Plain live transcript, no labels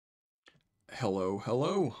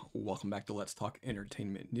Hello. Welcome back to Let's Talk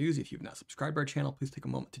Entertainment News. If you've not subscribed to our channel, please take a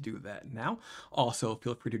moment to do that now. Also,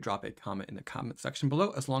 feel free to drop a comment in the comment section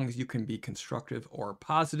below, as long as you can be constructive or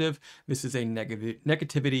positive. This is a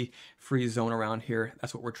negativity-free zone around here.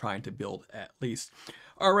 That's what we're trying to build, at least.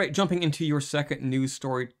 All right, jumping into your second news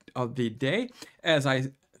story of the day. As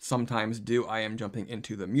I sometimes do, I am jumping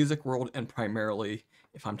into the music world, and primarily,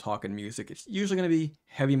 if I'm talking music, it's usually going to be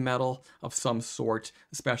heavy metal of some sort,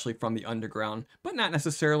 especially from the underground, but not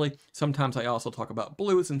necessarily. Sometimes I also talk about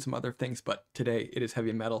blues and some other things, but today it is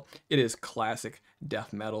heavy metal. It is classic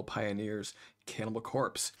death metal pioneers, Cannibal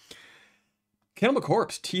Corpse. Cannibal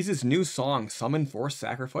Corpse teases new song, Summon for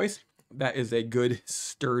Sacrifice. That is a good,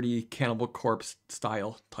 sturdy Cannibal Corpse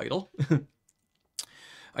style title.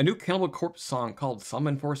 A new Cannibal Corpse song called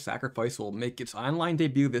Summon for Sacrifice will make its online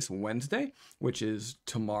debut this Wednesday, which is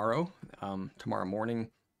tomorrow morning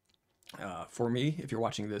for me, if you're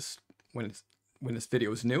watching this when this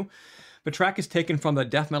video is new. The track is taken from the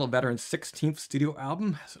death metal veteran's 16th studio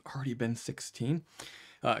album. Has it already been 16?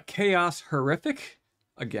 Chaos Horrific.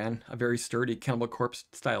 Again, a very sturdy Cannibal Corpse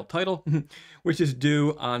style title, which is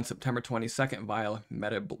due on September 22nd via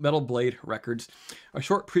Metal Blade Records. A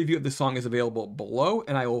short preview of the song is available below,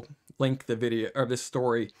 and I will link the video or this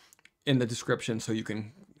story in the description so you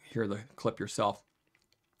can hear the clip yourself.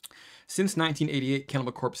 Since 1988,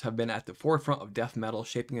 Cannibal Corpse have been at the forefront of death metal,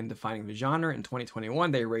 shaping and defining the genre. In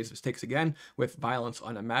 2021, they raised the stakes again with Violence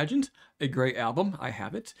Unimagined, a great album, I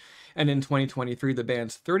have it. And in 2023, the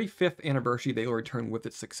band's 35th anniversary, they will return with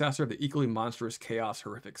its successor, the equally monstrous Chaos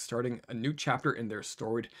Horrific, starting a new chapter in their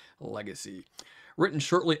storied legacy. Written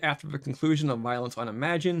shortly after the conclusion of Violence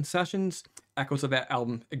Unimagined sessions, echoes of that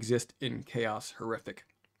album exist in Chaos Horrific.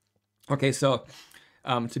 Okay, so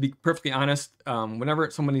to be perfectly honest, whenever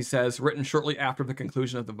somebody says written shortly after the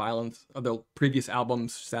conclusion of the previous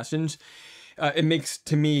album's sessions, it makes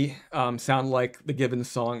to me sound like the given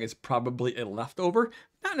song is probably a leftover.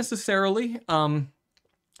 Not necessarily.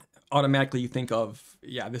 Automatically you think of,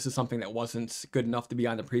 yeah, this is something that wasn't good enough to be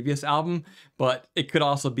on the previous album, but it could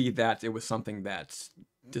also be that it was something that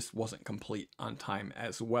just wasn't complete on time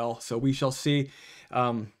as well. So we shall see.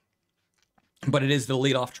 But it is the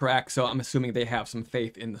lead-off track, so I'm assuming they have some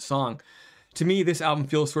faith in the song. To me, this album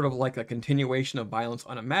feels sort of like a continuation of Violence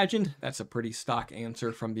Unimagined. That's a pretty stock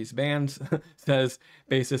answer from these bands, says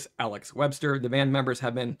bassist Alex Webster. The band members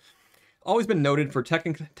have always been noted for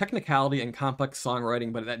technicality and complex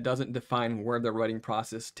songwriting, but that doesn't define where the writing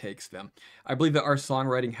process takes them. I believe that our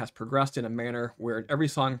songwriting has progressed in a manner where every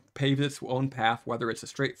song paves its own path, whether it's a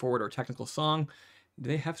straightforward or technical song. Do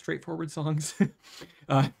they have straightforward songs?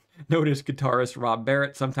 Notice guitarist Rob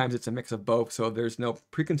Barrett. Sometimes it's a mix of both, so there's no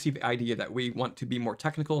preconceived idea that we want to be more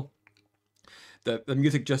technical. The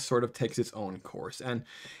music just sort of takes its own course. And,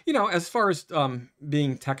 you know, as far as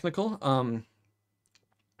being technical,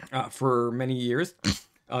 for many years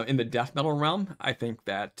in the death metal realm, I think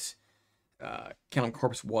that Cannibal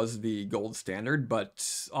Corpse was the gold standard, but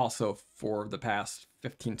also for the past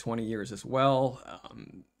 15, 20 years as well,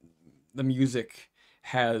 the music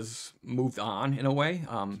has moved on in a way.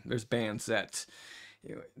 There's bands that,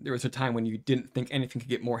 you know, there was a time when you didn't think anything could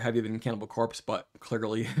get more heavy than Cannibal Corpse, but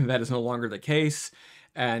clearly that is no longer the case.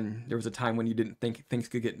 And there was a time when you didn't think things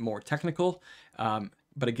could get more technical.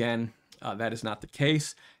 But again, that is not the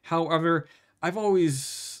case. However, I've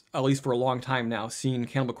always, at least for a long time now, seen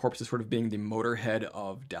Cannibal Corpse as sort of being the Motorhead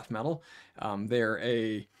of death metal. They're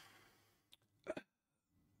a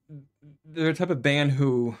type of band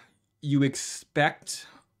who you expect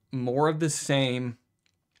more of the same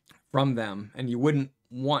from them, and you wouldn't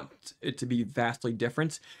want it to be vastly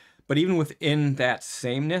different. But even within that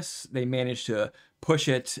sameness, they manage to push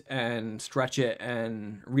it and stretch it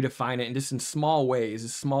and redefine it, and just in small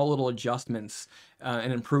ways, small little adjustments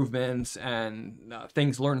and improvements and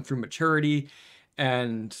things learned through maturity.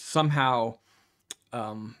 And somehow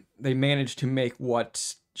they manage to make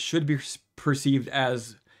what should be perceived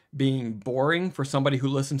as being boring for somebody who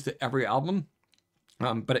listens to every album,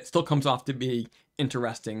 but it still comes off to be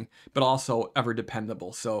interesting, but also ever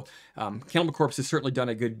dependable. So Cannibal Corpse has certainly done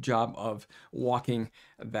a good job of walking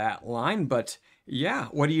that line. But yeah,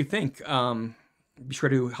 what do you think? Be sure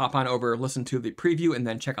to hop on over, listen to the preview, and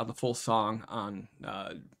then check out the full song on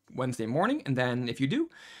Wednesday morning. And then if you do,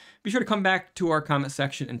 be sure to come back to our comment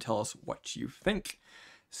section and tell us what you think.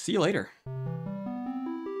 See you later.